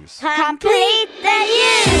News. Complete the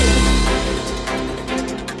news.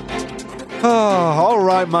 All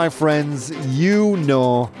right, my friends, you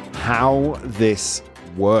know how this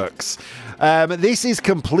works. This is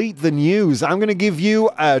Complete the News. I'm going to give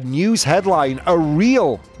you a news headline, a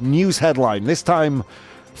real news headline, this time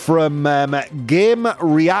from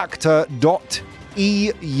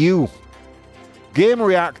GameReactor.eu.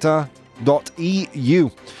 GameReactor.eu.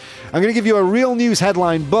 I'm going to give you a real news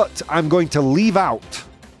headline, but I'm going to leave out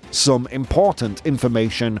some important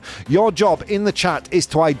information. Your job in the chat is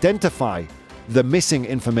to identify the missing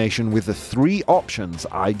information with the 3 options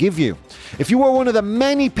I give you. If you were one of the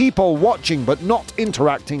many people watching but not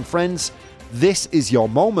interacting, friends, this is your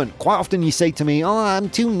moment. Quite often you say to me, I'm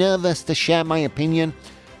too nervous to share my opinion.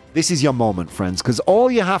 This is your moment, friends, because all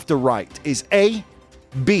you have to write is A,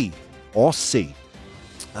 B, or C.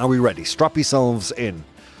 Are we ready? Strap yourselves in.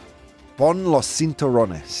 Pon los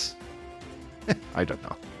cinturones. I don't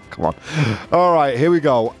know. Come on. All right, here we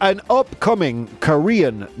go. An upcoming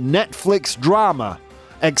Korean Netflix drama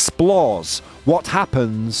explores what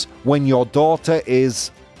happens when your daughter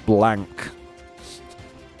is blank.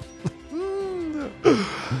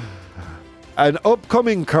 An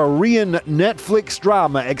upcoming Korean Netflix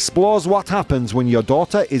drama explores what happens when your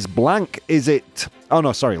daughter is blank. Is it... Oh,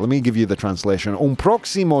 no, sorry. Let me give you the translation. Un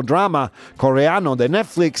próximo drama coreano de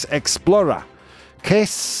Netflix explora qué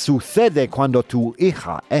sucede cuando tu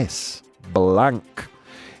hija es blank.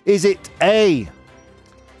 Is it A,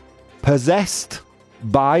 possessed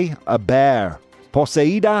by a bear,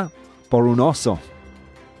 poseída por un oso?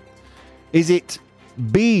 Is it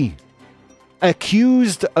B,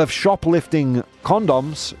 accused of shoplifting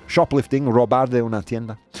condoms, robar de una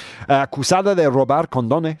tienda, acusada de robar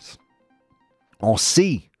condones? Or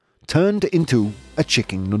C, turned into a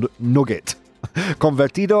chicken nugget,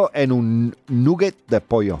 convertido en un nugget de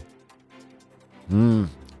pollo? An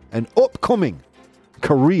upcoming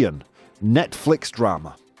Korean Netflix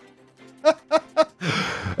drama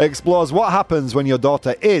explores what happens when your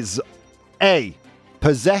daughter is A,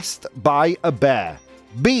 possessed by a bear,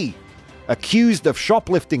 B, accused of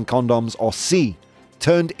shoplifting condoms, or C,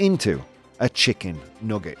 turned into a chicken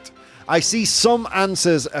nugget. I see some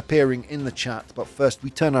answers appearing in the chat, but first we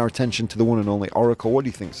turn our attention to the one and only Oracle. What do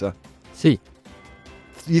you think, sir? C.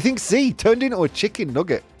 You think C, turned into a chicken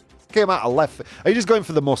nugget? Came out of left. Are you just going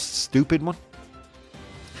for the most stupid one?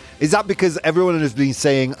 Is that because everyone has been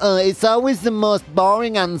saying, it's always the most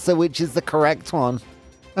boring answer, which is the correct one?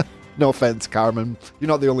 No offense, Carmen. You're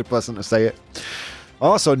not the only person to say it.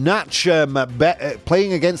 Also, Natch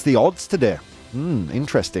playing against the odds today.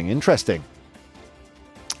 Interesting.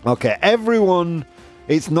 Okay, everyone.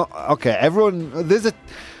 It's not okay. Everyone.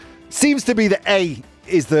 Seems to be the A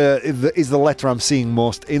is the letter I'm seeing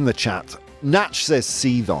most in the chat. Natch says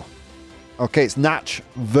C though. Okay, it's Natch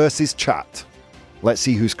versus chat. Let's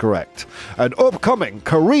see who's correct. An upcoming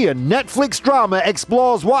Korean Netflix drama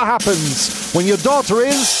explores what happens when your daughter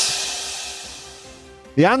is...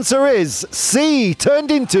 The answer is C,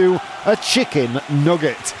 turned into a chicken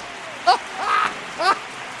nugget.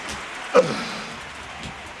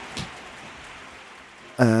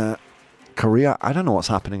 Korea, I don't know what's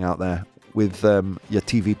happening out there with your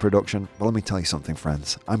TV production, but let me tell you something,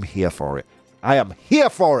 friends. I'm here for it. I am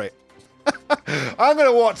here for it. I'm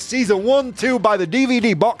going to watch season 1, 2 by the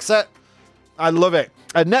DVD box set. I love it.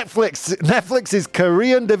 And Netflix's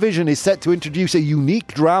Korean division is set to introduce a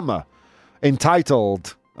unique drama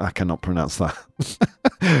entitled, I cannot pronounce that,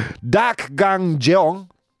 Dakgangjeong,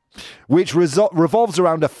 which revolves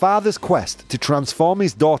around a father's quest to transform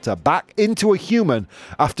his daughter back into a human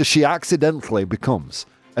after she accidentally becomes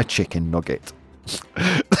a chicken nugget.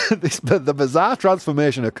 The bizarre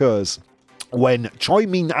transformation occurs when Choi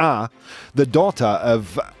Min-ah, the daughter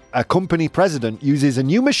of a company president, uses a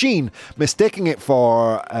new machine, mistaking it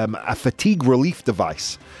for a fatigue relief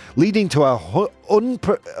device, leading to a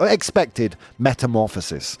unexpected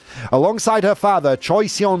metamorphosis. Alongside her father, Choi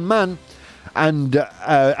Seon-man, and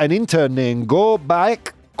an intern named Go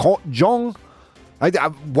Baek Jong.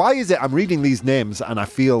 Why is it I'm reading these names and I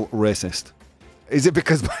feel racist? Is it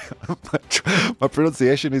because my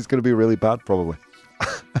pronunciation is going to be really bad? Probably.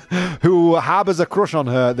 Who harbors a crush on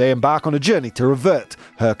her, they embark on a journey to revert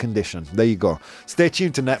her condition. There you go. Stay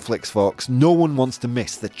tuned to Netflix, folks. No one wants to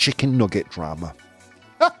miss the chicken nugget drama.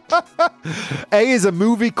 A is a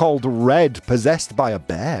movie called Red, possessed by a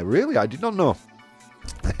bear. Really? I did not know.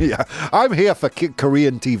 Yeah, I'm here for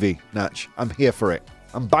Korean TV, Natch. I'm here for it.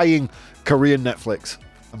 I'm buying Korean Netflix.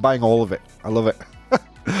 I'm buying all of it. I love it.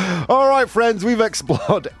 All right, friends, we've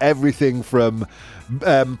explored everything from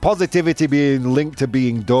positivity being linked to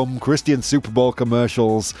being dumb, Christian Super Bowl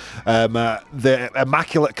commercials, the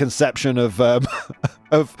immaculate conception of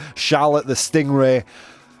Charlotte the Stingray,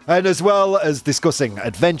 and as well as discussing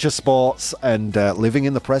adventure sports and living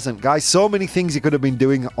in the present. Guys, so many things you could have been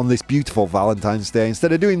doing on this beautiful Valentine's Day.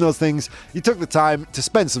 Instead of doing those things, you took the time to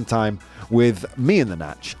spend some time with me and the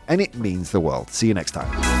Natch, and it means the world. See you next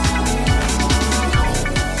time.